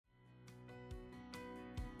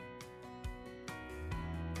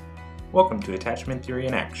Welcome to Attachment Theory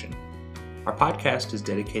in Action. Our podcast is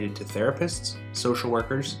dedicated to therapists, social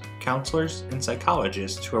workers, counselors, and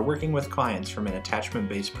psychologists who are working with clients from an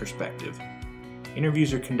attachment-based perspective.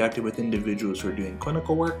 Interviews are conducted with individuals who are doing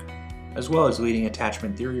clinical work, as well as leading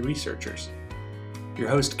attachment theory researchers. Your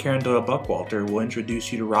host, Karen Doyle Buckwalter, will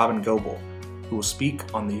introduce you to Robin Goebel, who will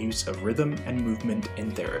speak on the use of rhythm and movement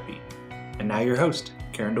in therapy. And now your host,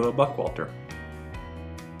 Karen Doyle Buckwalter.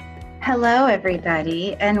 Hello,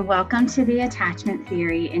 everybody, and welcome to the Attachment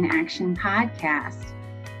Theory in Action podcast.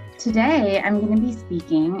 Today, I'm going to be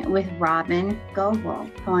speaking with Robin Goebel,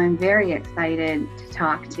 who I'm very excited to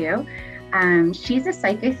talk to. She's a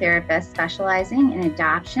psychotherapist specializing in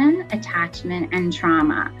adoption, attachment, and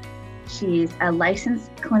trauma. She's a licensed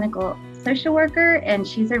clinical social worker, and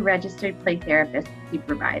she's a registered play therapist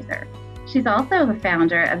supervisor. She's also the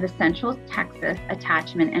founder of the Central Texas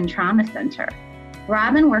Attachment and Trauma Center.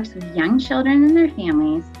 Robin works with young children and their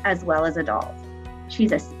families, as well as adults.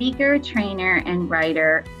 She's a speaker, trainer, and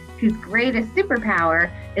writer whose greatest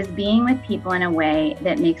superpower is being with people in a way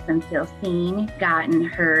that makes them feel seen, gotten,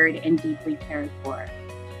 heard, and deeply cared for.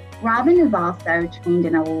 Robin is also trained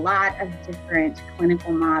in a lot of different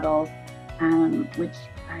clinical models, which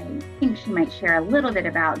I think she might share a little bit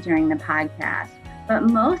about during the podcast. But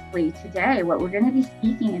mostly today, what we're going to be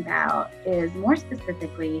speaking about is more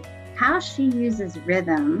specifically how she uses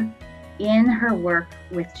rhythm in her work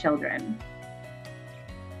with children.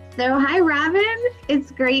 So hi, Robin. It's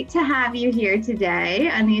great to have you here today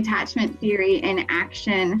on the Attachment Theory in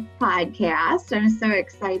Action podcast. I'm so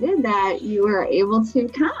excited that you were able to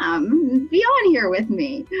come and be on here with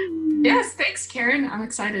me. Yes, thanks, Karen. I'm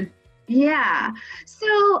excited. Yeah.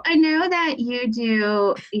 So I know that you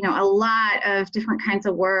do, a lot of different kinds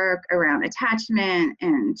of work around attachment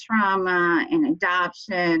and trauma and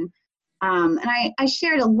adoption. And I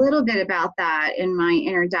shared a little bit about that in my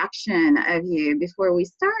introduction of you before we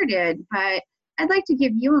started, but I'd like to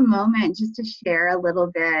give you a moment just to share a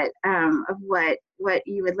little bit of what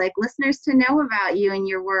you would like listeners to know about you and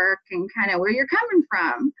your work and kind of where you're coming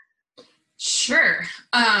from. Sure.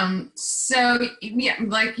 So yeah,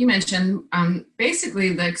 like you mentioned,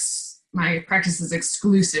 basically my practice is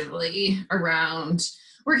exclusively around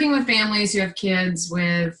working with families who have kids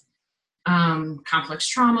with complex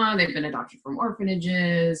trauma. They've been adopted from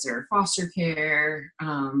orphanages or foster care.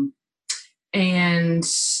 And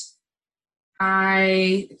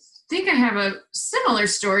I think I have a similar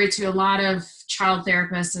story to a lot of child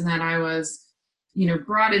therapists in that I was,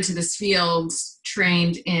 brought into this field,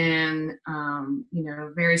 trained in,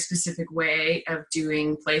 a very specific way of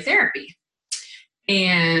doing play therapy.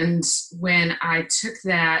 And when I took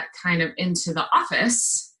that kind of into the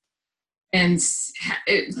office, and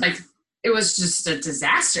it was just a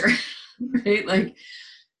disaster, right? Like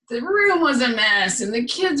the room was a mess and the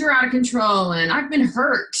kids were out of control, and I've been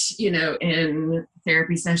hurt, in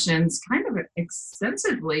therapy sessions kind of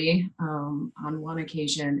extensively on one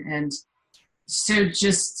occasion. And so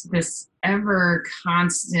just this ever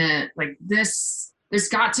constant, there's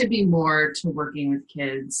got to be more to working with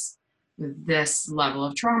kids with this level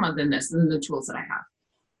of trauma than the tools that I have.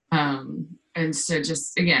 And so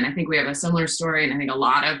just, again, I think we have a similar story, and I think a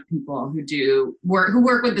lot of people who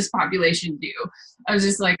work with this population do. I was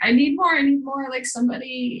just like, I need more, like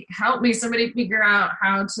somebody help me, somebody figure out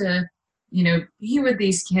how to, be with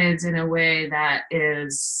these kids in a way that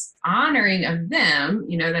is honoring of them,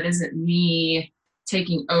 that isn't me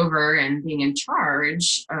taking over and being in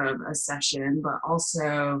charge of a session, but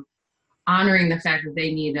also honoring the fact that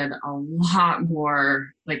they needed a lot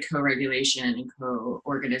more like co-regulation and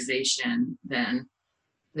co-organization than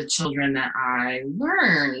the children that I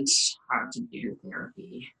learned how to do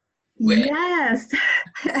therapy with. Yes.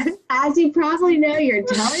 As you probably know, you're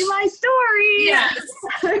telling my story. Yes.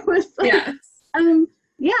 I was like, yes.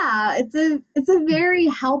 Yeah, it's a very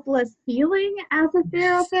helpless feeling as a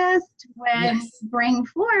therapist when you bring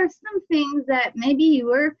forth some things that maybe you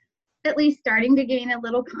were at least starting to gain a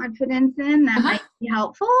little confidence in that might be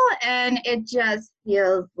helpful, and it just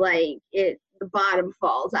feels like the bottom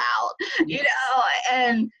falls out,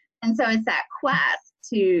 and so it's that quest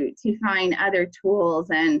to find other tools,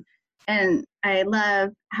 and I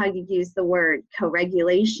love how you use the word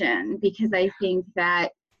co-regulation, because I think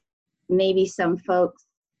that maybe some folks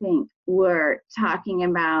think we're talking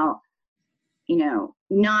about,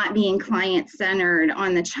 not being client-centered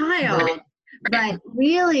on the child. Right. But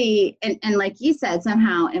really, and like you said,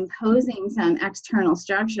 somehow imposing some external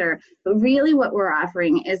structure, but really what we're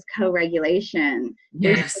offering is co-regulation.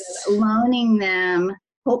 Yes. We're loaning them,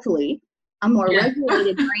 hopefully, a more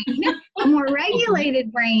regulated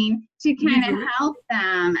brain to kind of help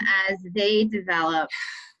them as they develop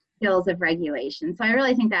skills of regulation. So I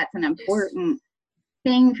really think that's an important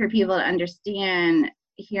thing for people to understand,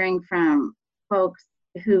 hearing from folks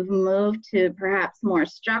who've moved to perhaps more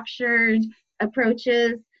structured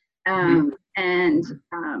approaches and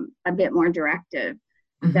a bit more directive.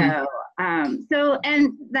 So,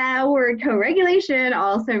 and that word co-regulation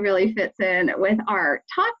also really fits in with our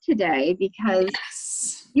talk today, because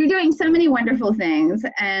you're doing so many wonderful things.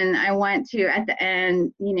 And I want to, at the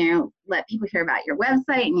end, let people hear about your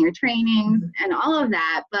website and your trainings and all of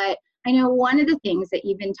that. But I know one of the things that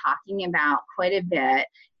you've been talking about quite a bit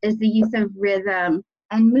is the use of rhythm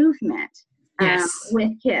and movement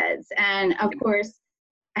with kids. And of course,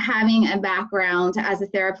 having a background as a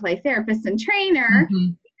play therapist and trainer,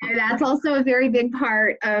 that's also a very big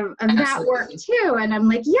part of that work too. And I'm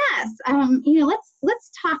like, yes,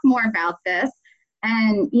 let's talk more about this,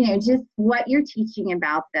 and just what you're teaching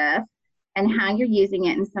about this and how you're using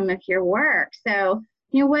it in some of your work. So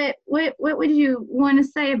what would you want to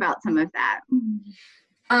say about some of that?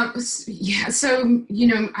 So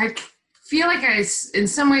I feel like I in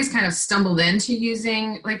some ways kind of stumbled into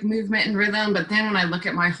using like movement and rhythm, but then when I look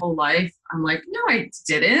at my whole life, I'm like, no, I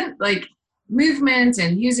didn't. Like, movement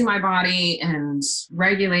and using my body and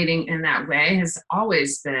regulating in that way has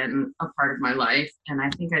always been a part of my life. And I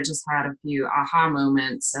think I just had a few aha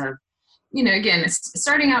moments of, again,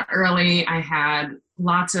 starting out early, I had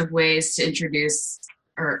lots of ways to introduce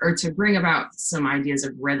or to bring about some ideas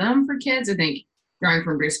of rhythm for kids. I think drawing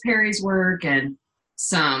from Bruce Perry's work and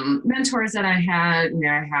some mentors that I had,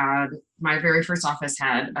 I had my very first office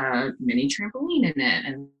had a mini trampoline in it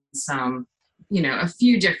and some, a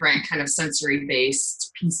few different kind of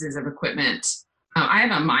sensory-based pieces of equipment. I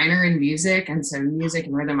have a minor in music, and so music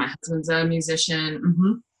and rhythm. My husband's a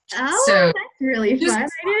musician. Oh, so that's really fun. I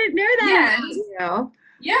didn't know that.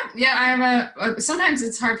 Yeah. I have sometimes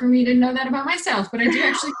it's hard for me to know that about myself, but I do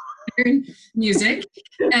actually learn music.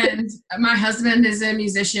 And my husband is a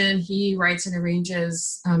musician. He writes and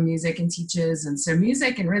arranges music and teaches. And so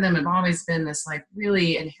music and rhythm have always been this like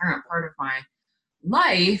really inherent part of my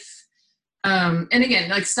life. And again,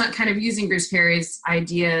 like kind of using Bruce Perry's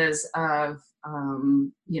ideas of,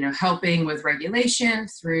 helping with regulation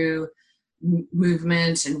through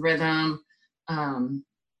movement and rhythm.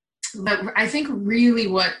 But I think really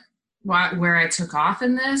where I took off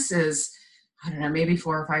in this is, I don't know, maybe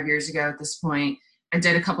 4 or 5 years ago at this point, I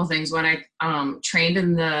did a couple things. When I trained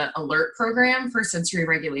in the ALERT program for sensory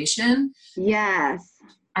regulation. Yes.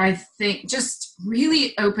 I think just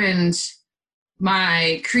really opened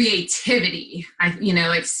my creativity.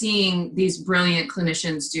 Like seeing these brilliant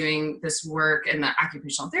clinicians doing this work in the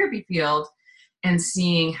occupational therapy field and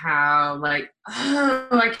seeing how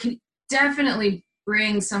I can definitely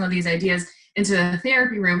bring some of these ideas into the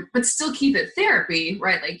therapy room, but still keep it therapy,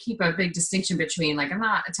 right? Like keep a big distinction between I'm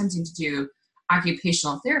not attempting to do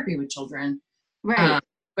occupational therapy with children. Right.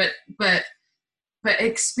 But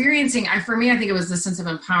experiencing, for me, I think it was the sense of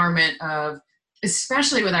empowerment of,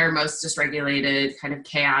 especially with our most dysregulated, kind of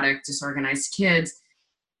chaotic, disorganized kids,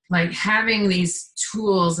 like having these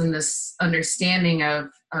tools and this understanding of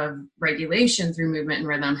regulation through movement and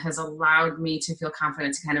rhythm has allowed me to feel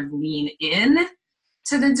confident to kind of lean in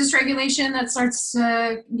to the dysregulation that starts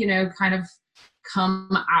to, kind of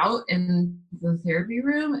come out in the therapy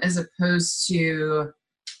room, as opposed to,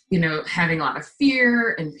 having a lot of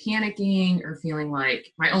fear and panicking or feeling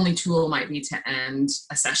like my only tool might be to end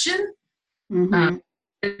a session.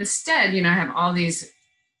 Instead, I have all these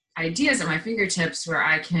ideas at my fingertips where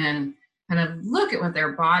I can kind of look at what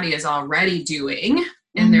their body is already doing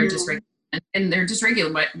in their dysregulation. And their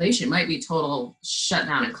dysregulation might be total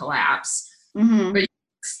shutdown and collapse. But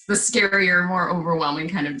the scarier, more overwhelming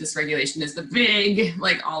kind of dysregulation is the big,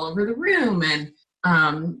 like all over the room and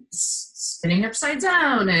spinning upside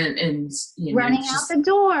down and running out the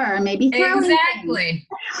door, maybe throwing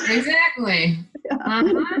exactly.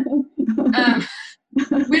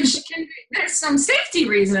 Which there's some safety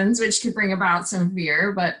reasons which could bring about some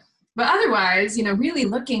fear, but otherwise, really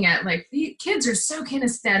looking at like the kids are so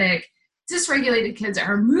kinesthetic, dysregulated kids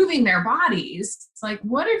are moving their bodies. It's like,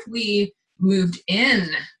 what if we moved in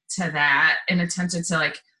to that and attempted to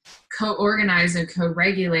like co-organize and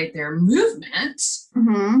co-regulate their movement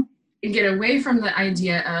and get away from the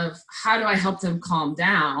idea of how do I help them calm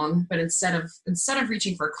down, but instead of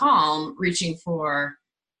reaching for calm, reaching for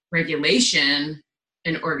regulation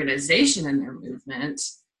and organization in their movement,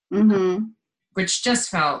 which just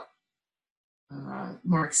felt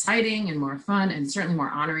more exciting and more fun and certainly more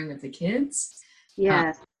honoring of the kids.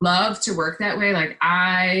 Yes. Love to work that way. Like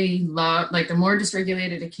I love, like the more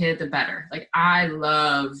dysregulated a kid, the better. Like I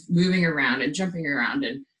love moving around and jumping around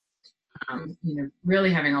and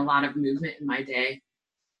Really having a lot of movement in my day.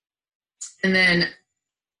 And then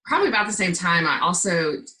probably about the same time, I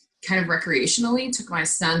also kind of recreationally took my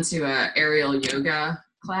son to a aerial yoga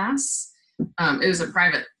class. It was a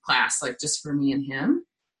private class, like just for me and him.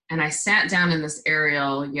 And I sat down in this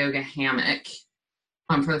aerial yoga hammock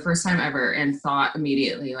for the first time ever and thought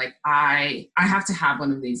immediately, like, I have to have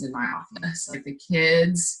one of these in my office. Like, the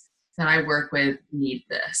kids that I work with need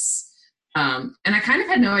this. And I kind of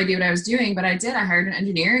had no idea what I was doing, but I did. I hired an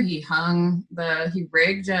engineer. He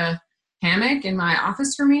rigged a hammock in my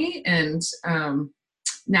office for me. And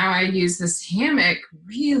now I use this hammock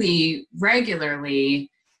really regularly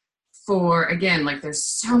for, again, like, there's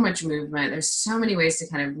so much movement. There's so many ways to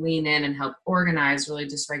kind of lean in and help organize really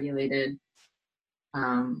dysregulated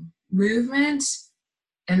movement.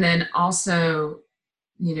 And then also,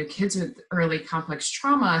 kids with early complex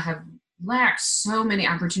trauma have lacked so many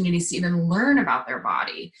opportunities to even learn about their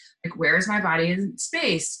body. Like, where is my body in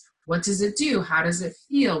space? What does it do? How does it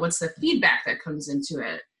feel? What's the feedback that comes into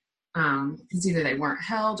it? Because either they weren't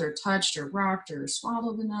held or touched or rocked or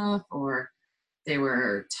swaddled enough, or they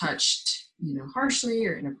were touched, harshly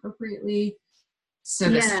or inappropriately. So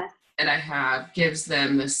this that I have gives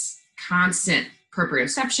them this constant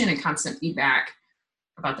proprioception and constant feedback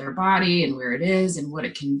about their body and where it is and what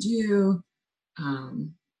it can do.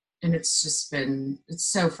 And it's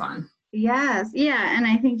so fun. Yes. Yeah. And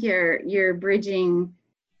I think you're bridging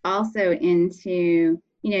also into,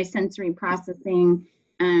 sensory processing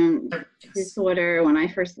disorder. When I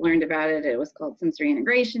first learned about it, it was called sensory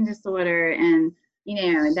integration disorder. And,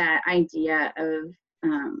 that idea of,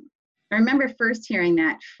 I remember first hearing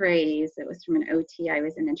that phrase. It was from an OT I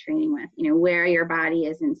was in a training with, where your body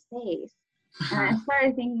is in space. And I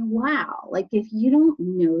started thinking, wow, like, if you don't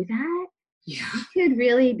know that, you could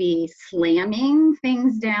really be slamming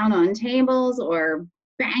things down on tables or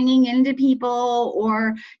banging into people,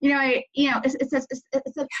 or it's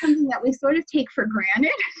something that we sort of take for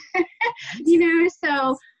granted.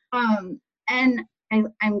 So and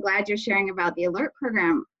I'm glad you're sharing about the alert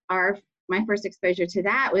program. My first exposure to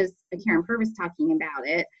that was Karen Purvis talking about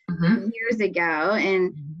it years ago,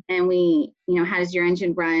 and we how does your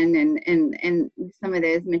engine run and some of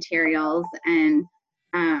those materials, and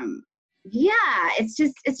it's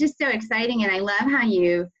just so exciting. And I love how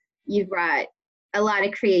you brought a lot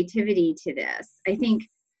of creativity to this. I think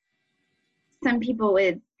some people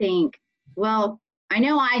would think, well, I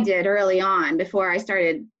know I did early on before I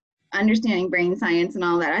started understanding brain science and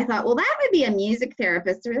all that. I thought, well, that would be a music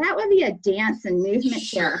therapist, or that would be a dance and movement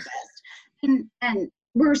therapist. And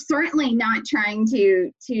we're certainly not trying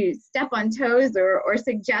to step on toes or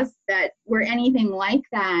suggest that we're anything like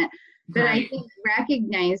that. But I think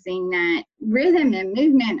recognizing that rhythm and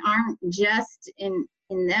movement aren't just in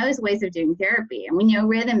those ways of doing therapy. And we know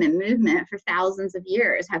rhythm and movement for thousands of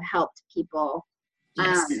years have helped people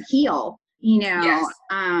heal,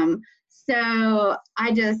 so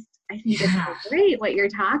I think it's so great what you're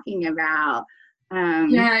talking about.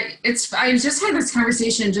 I just had this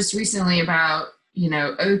conversation just recently about,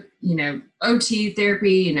 OT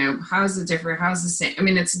therapy, how is it different? How is the same? I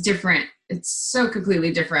mean, it's different. It's so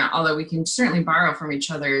completely different, although we can certainly borrow from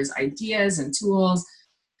each other's ideas and tools.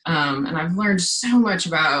 And I've learned so much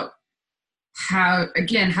about how to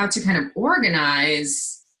kind of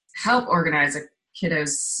help organize a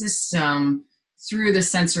kiddo's system through the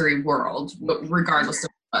sensory world, regardless of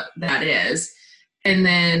what that is. And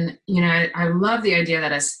then, I love the idea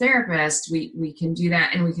that as therapists, we can do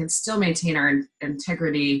that, and we can still maintain our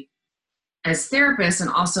integrity as therapists, and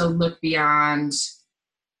also look beyond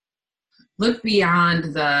the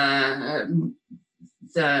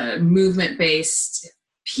movement-based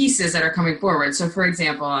pieces that are coming forward. So, for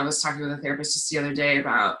example, I was talking with a therapist just the other day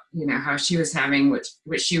about, how she was having,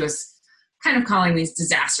 which she was kind of calling these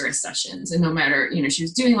disastrous sessions. And no matter, she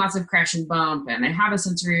was doing lots of crash and bump, and they have a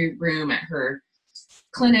sensory room at her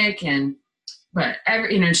clinic, but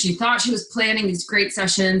she thought she was planning these great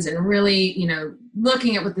sessions and really,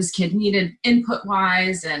 looking at what this kid needed input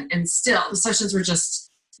wise, and still the sessions were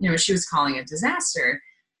just, she was calling it disaster.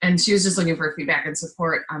 And she was just looking for feedback and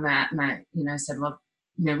support on that. And I said, well,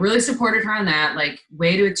 really supported her on that, like,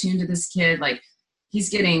 way to attune to this kid. Like, he's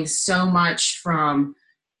getting so much from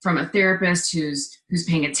a therapist who's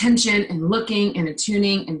paying attention and looking and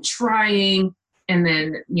attuning and trying, and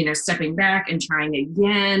then, stepping back and trying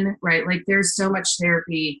again, right? Like, there's so much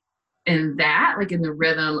therapy in that, like, in the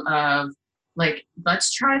rhythm of, like,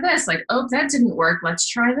 let's try this, like, oh, that didn't work, let's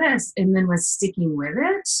try this. And then with sticking with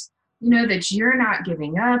it, that you're not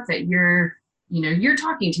giving up, that you're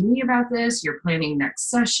talking to me about this, you're planning next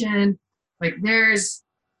session. Like, there's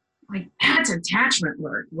like that's attachment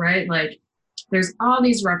work, right? Like there's all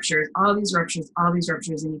these ruptures,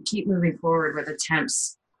 and you keep moving forward with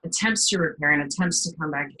attempts to repair and attempts to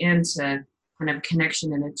come back into kind of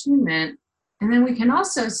connection and attunement. And then we can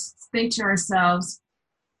also think to ourselves,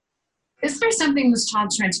 is there something this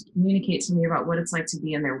child's trying to communicate to me about what it's like to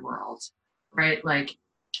be in their world, right? Like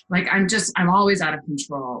I'm always out of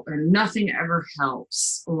control, or nothing ever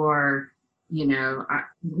helps, or,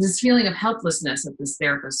 this feeling of helplessness that this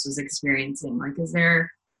therapist was experiencing. Like, is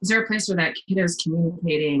there a place where that kiddo is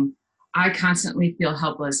communicating, I constantly feel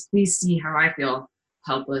helpless. Please see how I feel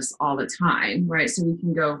helpless all the time, right? So we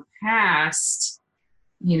can go past,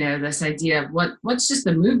 this idea of what's just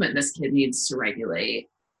the movement this kid needs to regulate,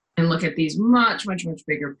 and look at these much, much, much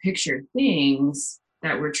bigger picture things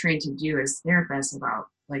that we're trained to do as therapists about,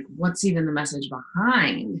 like, what's even the message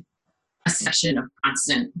behind a session of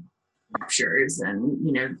constant ruptures and,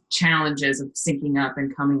 challenges of syncing up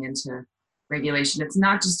and coming into regulation. It's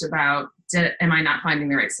not just about, am I not finding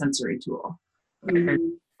the right sensory tool? Mm-hmm. There's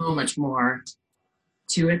so much more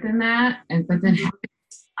to it than that. But then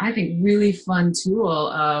I think really fun tool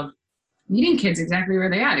of meeting kids exactly where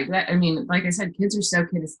they are. I mean, like I said, kids are so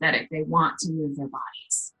kinesthetic. They want to move their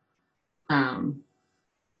bodies.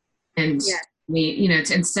 We,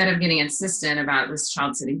 instead of getting insistent about this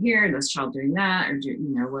child sitting here, this child doing that,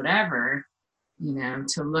 or whatever,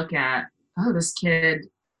 to look at, oh, this kid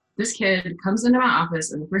comes into my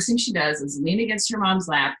office and the first thing she does is lean against her mom's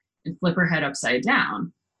lap and flip her head upside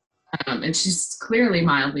down. And she's clearly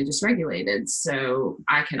mildly dysregulated. So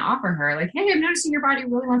I can offer her, like, hey, I'm noticing your body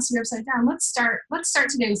really wants to be upside down. Let's start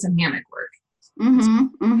today with some hammock work.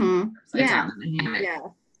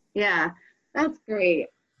 Yeah. That's great.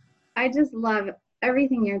 I just love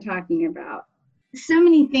everything you're talking about. So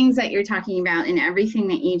many things that you're talking about and everything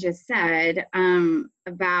that you just said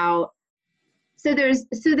about. So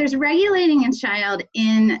there's regulating a child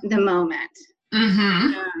in the moment.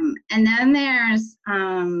 Mm-hmm. And then there's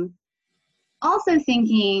also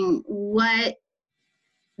thinking what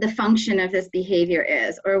the function of this behavior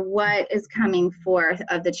is, or what is coming forth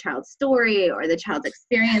of the child's story or the child's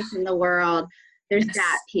experience in the world. There's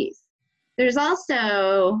that piece. There's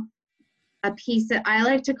also a piece that I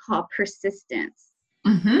like to call persistence.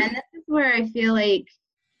 Mm-hmm. And this is where I feel like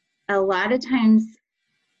a lot of times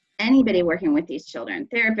anybody working with these children,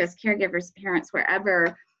 therapists, caregivers, parents,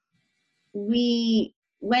 wherever,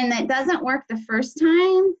 when that doesn't work the first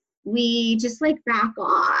time, we just like back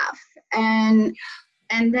off, and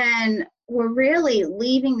then we're really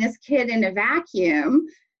leaving this kid in a vacuum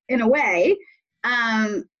in a way.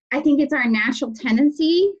 I think it's our natural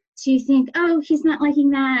tendency to think, oh, he's not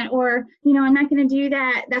liking that, or, I'm not going to do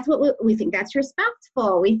that. That's what we think that's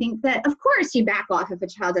respectful. We think that, of course, you back off if a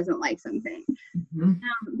child doesn't like something. Mm-hmm.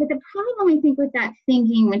 But the problem, I think, with that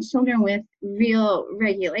thinking with children with real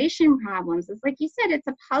regulation problems is, like you said, it's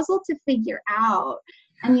a puzzle to figure out.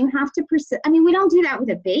 And you have to persist. I mean, we don't do that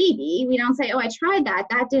with a baby. We don't say, oh, I tried that.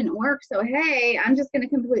 That didn't work. So, hey, I'm just going to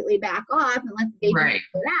completely back off and let the baby figure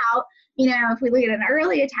it out. If we look at an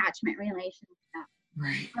early attachment relationship.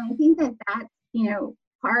 Right. And I think that's,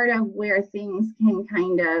 part of where things can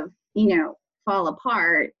kind of, fall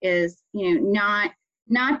apart is, not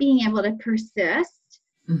being able to persist.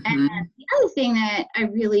 Mm-hmm. And the other thing that I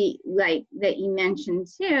really like that you mentioned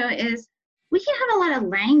too is we can have a lot of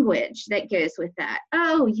language that goes with that.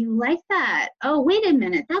 Oh, you like that? Oh, wait a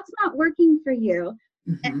minute, that's not working for you.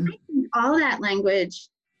 Mm-hmm. And I think all that language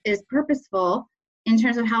is purposeful in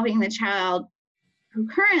terms of helping the child who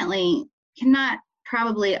currently cannot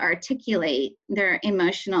probably articulate their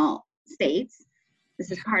emotional states. This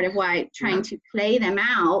is part of why trying to play them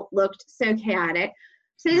out looked so chaotic.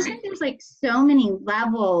 So I think there's like so many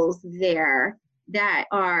levels there that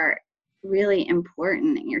are really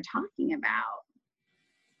important that you're talking about.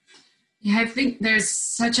 Yeah, I think there's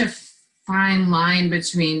such a fine line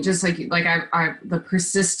between just like I the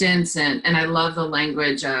persistence and I love the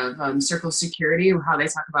language of circle security, how they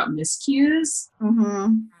talk about miscues.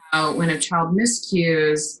 Mm-hmm. When a child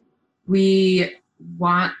miscues, we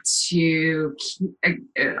want to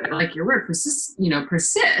like your word, persist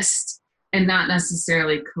and not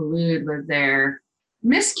necessarily collude with their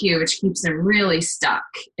miscue, which keeps them really stuck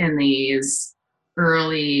in these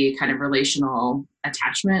early kind of relational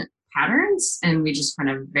attachment patterns, and we just kind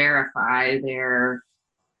of verify their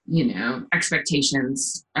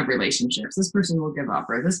expectations of relationships. This person will give up,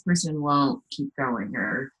 or this person won't keep going,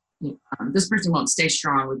 or this person won't stay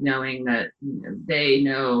strong with knowing that they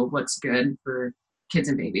know what's good for kids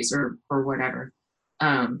and babies, or whatever.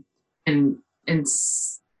 And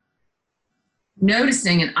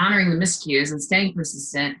noticing and honoring the miscues and staying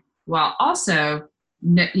persistent, while also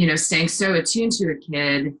staying so attuned to a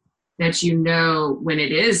kid that when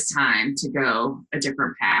it is time to go a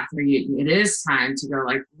different path, or it is time to go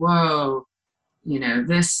like, whoa,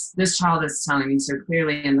 this child is telling me so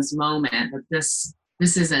clearly in this moment that this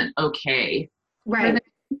isn't okay. Right.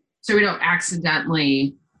 So we don't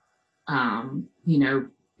accidentally,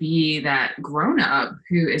 be that grown up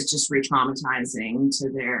who is just re-traumatizing to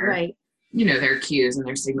their, their cues and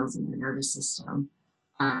their signals in their nervous system.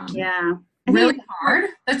 Yeah. Really hard.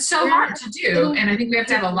 That's so hard to do. And I think we have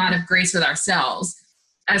to have a lot of grace with ourselves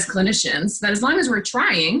as clinicians, that as long as we're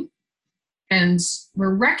trying and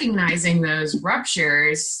we're recognizing those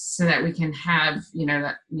ruptures so that we can have,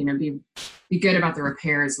 be good about the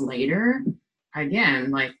repairs later. Again,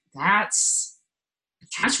 like that's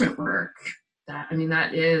attachment work.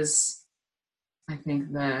 That is, I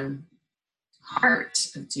think, the heart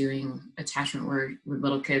of doing attachment work with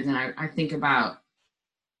little kids. And I think about,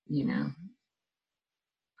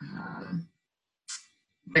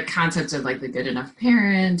 the concept of like the good enough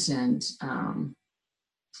parent and,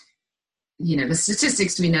 the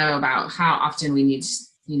statistics we know about how often we need,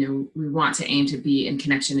 we want to aim to be in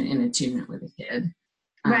connection and in attunement with a kid.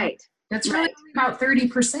 Right. That's really about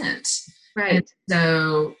 30%. Right. And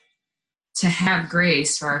so to have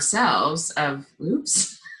grace for ourselves of,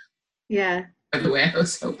 oops. Yeah. The way I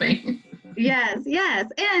was hoping. Yes.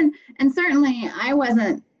 And certainly I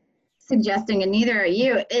wasn't suggesting, and neither are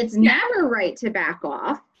you, it's never right to back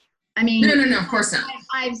off. I mean, no, of course not.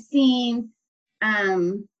 I've seen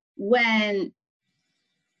when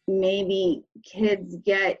maybe kids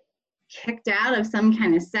get kicked out of some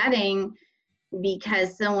kind of setting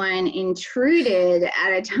because someone intruded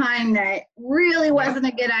at a time that really wasn't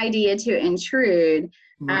a good idea to intrude.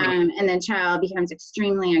 And the child becomes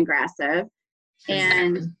extremely aggressive.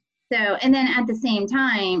 And then at the same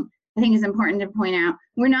time, I think it's important to point out,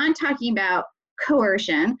 we're not talking about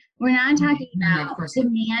coercion. We're not talking about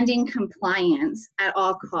demanding compliance at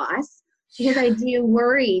all costs, because I do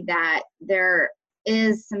worry that there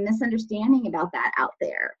is some misunderstanding about that out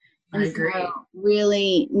there. And I agree. So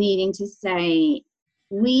really needing to say,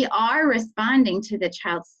 we are responding to the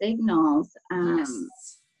child's signals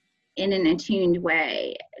in an attuned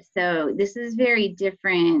way. So this is very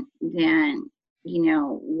different than,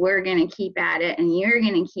 we're going to keep at it and you're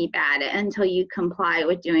going to keep at it until you comply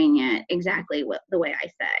with doing it exactly the way I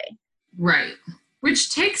say. Right.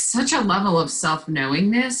 Which takes such a level of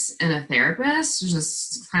self-knowingness in a therapist, which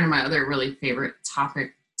is kind of my other really favorite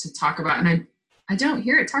topic to talk about. And I don't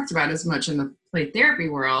hear it talked about as much in the play therapy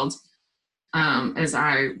world as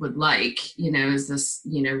I would like, is this,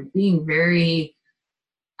 being very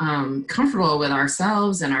comfortable with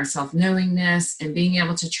ourselves and our self-knowingness and being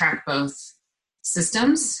able to track both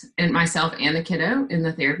systems and myself and the kiddo in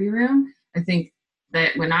the therapy room. I think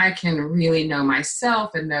that when I can really know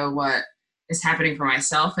myself and know what is happening for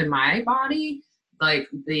myself in my body, like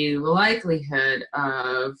the likelihood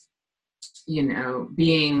of,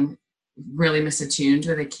 being really misattuned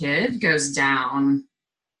with a kid goes down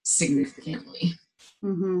significantly.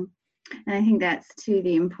 Mm-hmm. And I think that's too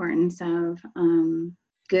the importance of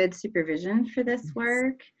good supervision for this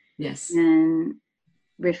work. Yes. And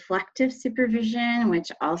reflective supervision,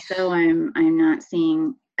 which also I'm not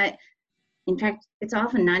seeing. In fact, it's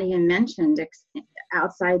often not even mentioned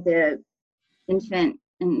outside the infant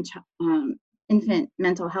and infant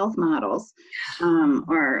mental health models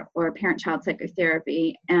or parent-child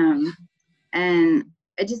psychotherapy. And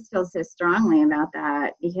I just feel so strongly about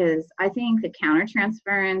that, because I think the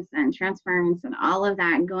countertransference and transference and all of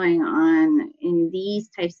that going on in these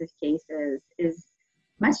types of cases is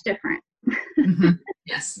much different. Mm-hmm.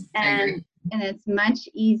 Yes, I agree. And it's much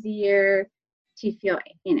easier to feel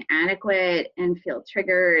inadequate and feel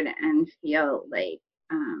triggered and feel like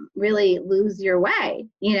really lose your way,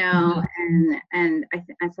 mm-hmm. and I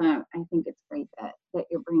think it's great that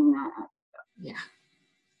you're bringing that up. Yeah.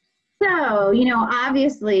 So,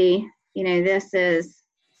 obviously, this is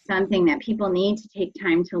something that people need to take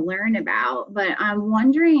time to learn about, but I'm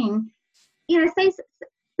wondering,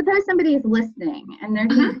 suppose somebody is listening and they're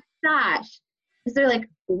thinking, gosh, is there like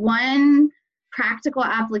one practical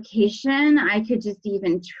application I could just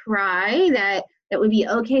even try that would be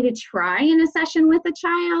okay to try in a session with a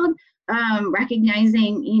child?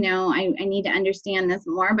 Recognizing, I need to understand this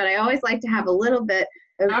more, but I always like to have a little bit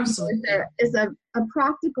of is a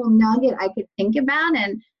practical nugget I could think about,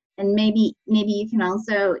 and maybe you can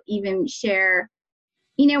also even share,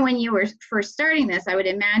 when you were first starting this, I would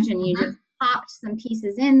imagine you just popped some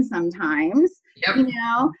pieces in sometimes,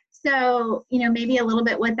 so, maybe a little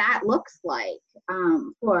bit what that looks like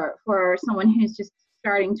for someone who's just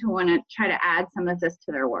starting to want to try to add some of this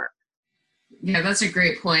to their work. Yeah, that's a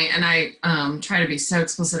great point. And I try to be so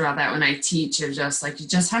explicit about that when I teach, of just like, you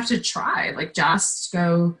just have to try, like just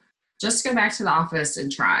go back to the office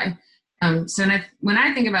and try. So when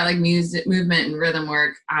I think about like music, movement and rhythm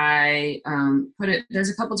work, I there's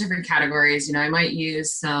a couple different categories. You know, I might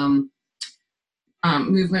use some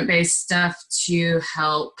movement-based stuff to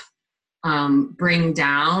help bring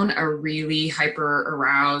down a really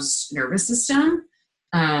hyper-aroused nervous system.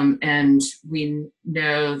 And we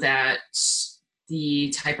know that the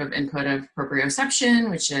type of input of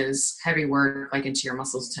proprioception, which is heavy work like into your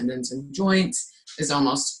muscles, tendons, and joints, is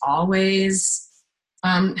almost always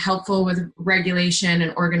helpful with regulation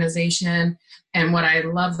and organization. And what I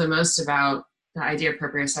love the most about the idea of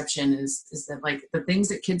proprioception is that like the things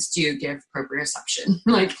that kids do give proprioception,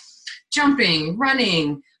 like jumping,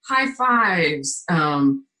 running, high fives,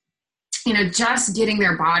 you know, just getting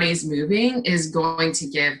their bodies moving is going to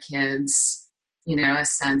give kids, you know, a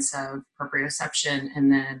sense of proprioception.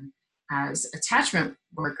 And then as attachment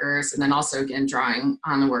workers, and then also again, drawing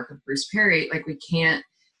on the work of Bruce Perry, like we can't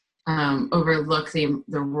overlook the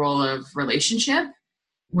role of relationship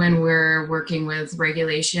when we're working with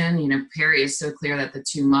regulation. You know, Perry is so clear that the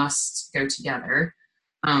two must go together.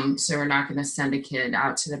 So we're not going to send a kid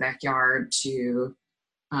out to the backyard to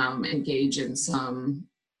engage in some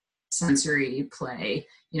sensory play.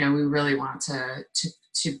 You know, we really want to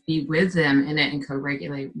be with them in it and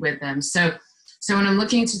co-regulate with them. So when I'm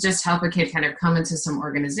looking to just help a kid kind of come into some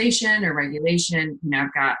organization or regulation, you know,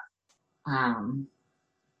 I've got,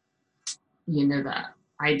 you know, the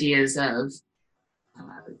ideas of,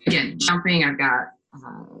 again, jumping. I've got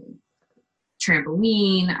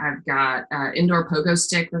trampoline. I've got indoor pogo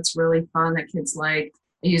stick that's really fun that kids like.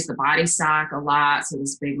 I use the body sock a lot. So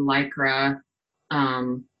this big Lycra,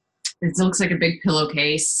 it looks like a big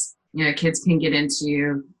pillowcase, you know, kids can get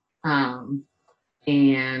into.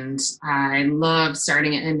 And I love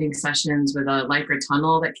starting and ending sessions with a Lycra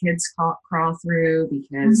tunnel that kids crawl through,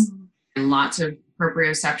 because lots of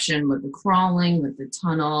proprioception with the crawling, with the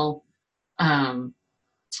tunnel.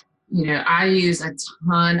 You know, I use a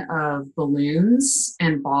ton of balloons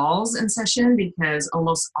and balls in session, because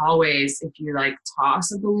almost always if you like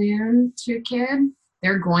toss a balloon to a kid,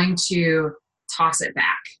 they're going to toss it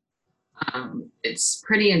back. It's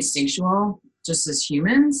pretty instinctual just as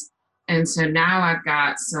humans. And so now I've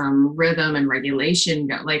got some rhythm and regulation,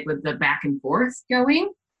 like with the back and forth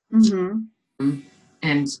going.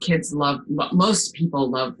 And kids most people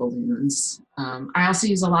love balloons. I also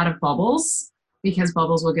use a lot of bubbles, because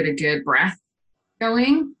bubbles will get a good breath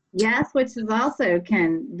going. Yes, which is also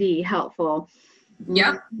can be helpful.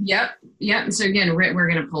 Yep. And so again, we're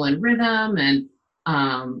going to pull in rhythm, and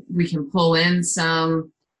we can pull in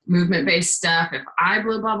some movement-based stuff. If I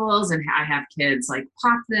blow bubbles and I have kids like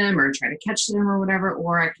pop them or try to catch them or whatever,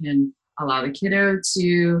 or I can allow the kiddo to,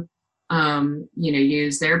 you know,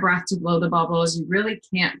 use their breath to blow the bubbles. You really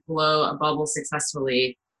can't blow a bubble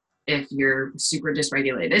successfully if you're super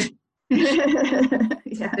dysregulated.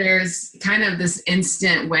 Yeah. There's kind of this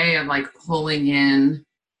instant way of like pulling in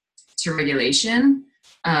to regulation.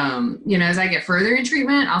 You know, as I get further in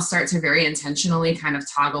treatment, I'll start to very intentionally kind of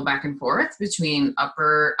toggle back and forth between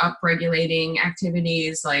up-regulating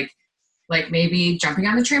activities, like maybe jumping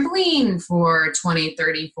on the trampoline for 20,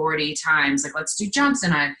 30, 40 times. Like, let's do jumps.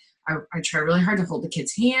 And I try really hard to hold the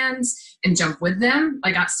kids' hands and jump with them,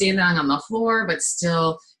 like not standing on the floor, but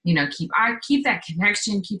still, you know, keep that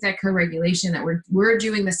connection, keep that co-regulation, that we're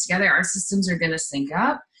doing this together. Our systems are going to sync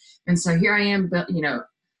up. And so here I am, you know,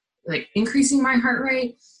 like increasing my heart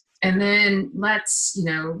rate, and then let's, you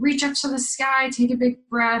know, reach up to the sky, take a big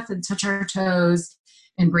breath and touch our toes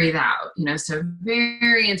and breathe out, you know, so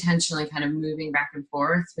very intentionally kind of moving back and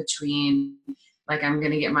forth between like, I'm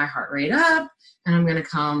going to get my heart rate up and I'm going to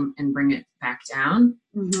come and bring it back down.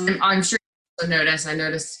 And I'm sure you notice, I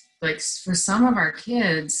noticed like for some of our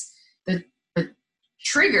kids, the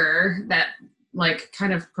trigger that like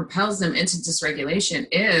kind of propels them into dysregulation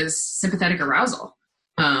is sympathetic arousal.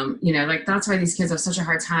 You know, like that's why these kids have such a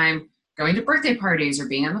hard time going to birthday parties or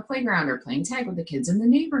being on the playground or playing tag with the kids in the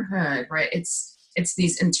neighborhood, right? It's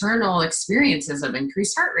these internal experiences of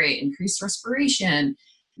increased heart rate, increased respiration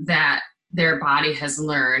that their body has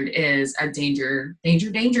learned is a danger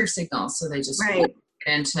signal. So they just get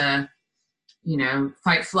into, you know,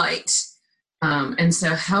 fight, flight. And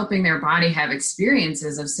so helping their body have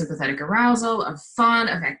experiences of sympathetic arousal, of fun,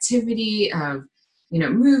 of activity, of, you know,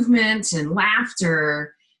 movement and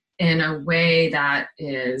laughter in a way that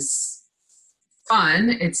is fun,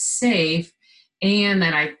 it's safe, and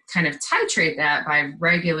that I kind of titrate that by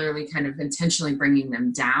regularly kind of intentionally bringing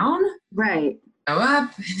them down. Right. go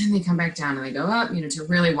up and then they come back down and they go up, to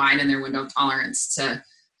really widen their window of tolerance to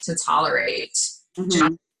tolerate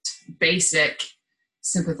just basic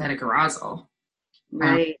sympathetic arousal.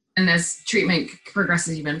 Right. And as treatment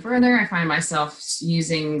progresses even further, I find myself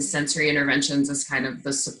using sensory interventions as kind of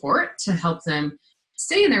the support to help them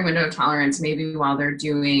stay in their window of tolerance, maybe while they're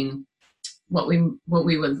doing what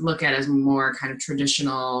we would look at as more kind of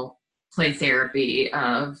traditional play therapy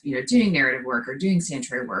of, doing narrative work or doing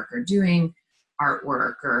sanctuary work or doing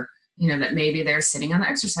artwork, or, that maybe they're sitting on the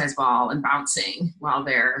exercise ball and bouncing while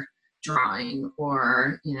they're drawing,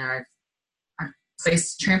 or, I've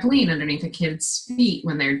placed trampoline underneath a kid's feet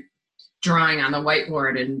when they're drawing on the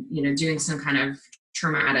whiteboard and, doing some kind of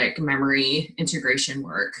traumatic memory integration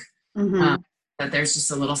work. That there's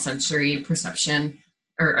just a little sensory perception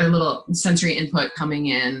or a little sensory input coming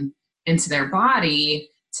into their body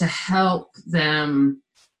to help them,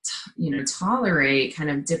 tolerate kind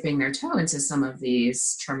of dipping their toe into some of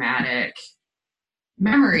these traumatic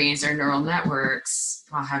memories or neural networks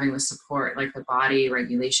while having the support, like the body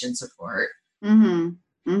regulation support. Yeah,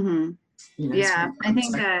 I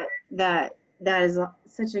think that is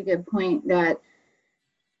such a good point, that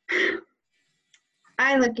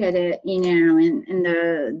I look at it, and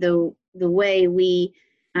the way we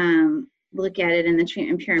look at it in the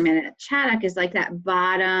treatment pyramid at Chaddock is like that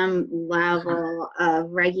bottom level of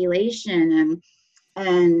regulation,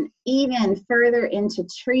 and even further into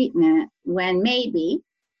treatment, when maybe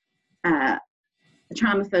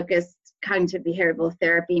trauma-focused cognitive behavioral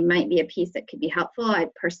therapy might be a piece that could be helpful. I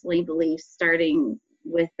personally believe starting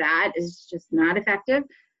with that is just not effective.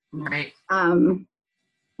 Right.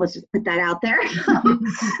 Let's just put that out there. But,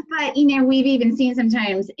 we've even seen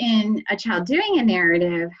sometimes in a child doing a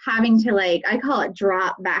narrative, having to, I call it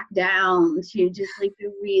drop back down to just the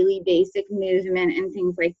really basic movement and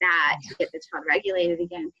things like that to get the child regulated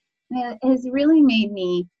again. And it has really made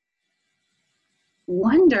me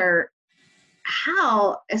wonder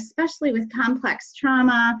how, especially with complex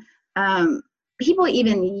trauma, people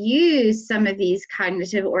even use some of these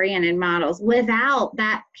cognitive oriented models without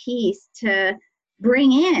that piece to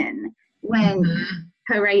bring in when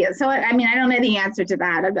co-regulate. So, I don't know the answer to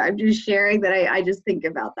that. I'm just sharing that I just think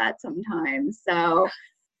about that sometimes. So,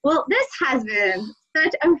 well, this has been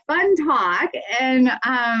such a fun talk, and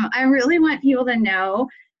I really want people to know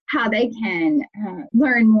how they can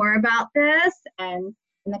learn more about this and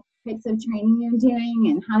the types of training you're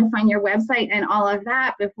doing and how to find your website and all of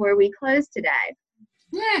that before we close today.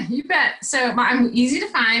 Yeah, you bet. So I'm easy to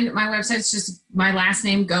find. My website's just my last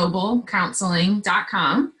name,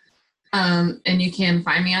 gobelcounseling.com. And you can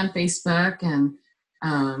find me on Facebook. And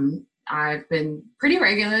I've been pretty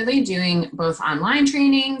regularly doing both online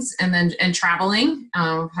trainings and traveling.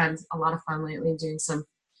 I've had a lot of fun lately doing some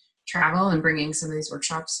travel and bringing some of these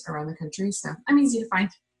workshops around the country. So I'm easy to find.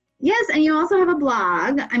 Yes, and you also have a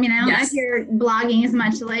blog. I don't know if you're blogging as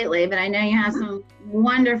much lately, but I know you have some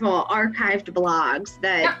wonderful archived blogs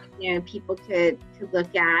that people could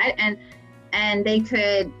look at, and they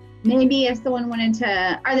could maybe, if someone wanted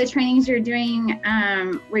to, are the trainings you're doing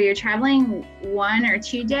where you're traveling 1 or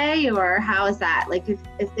 2 day, or how is that? Like if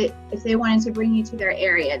they wanted to bring you to their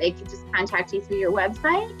area, they could just contact you through your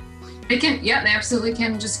website? They can, they absolutely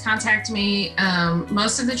can just contact me.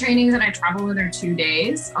 Most of the trainings that I travel with are 2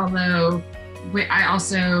 days, although I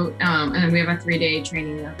also, and we have a 3-day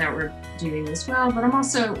training that we're doing as well, but I'm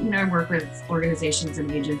also, I work with organizations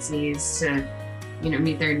and agencies to,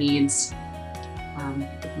 meet their needs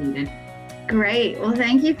if needed. Great. Well,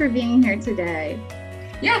 thank you for being here today.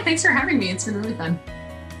 Yeah, thanks for having me. It's been really fun.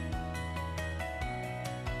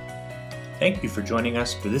 Thank you for joining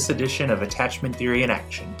us for this edition of Attachment Theory in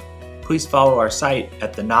Action. Please follow our site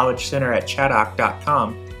at the Knowledge Center at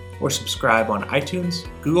chaddock.com or subscribe on iTunes,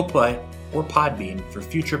 Google Play, or Podbean for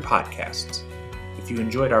future podcasts. If you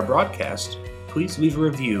enjoyed our broadcast, please leave a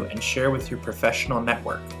review and share with your professional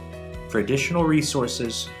network. For additional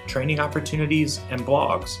resources, training opportunities, and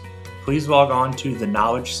blogs, please log on to the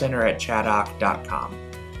Knowledge Center at chaddock.com.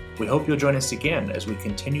 We hope you'll join us again as we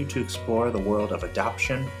continue to explore the world of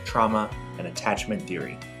adoption, trauma, and attachment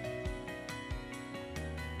theory.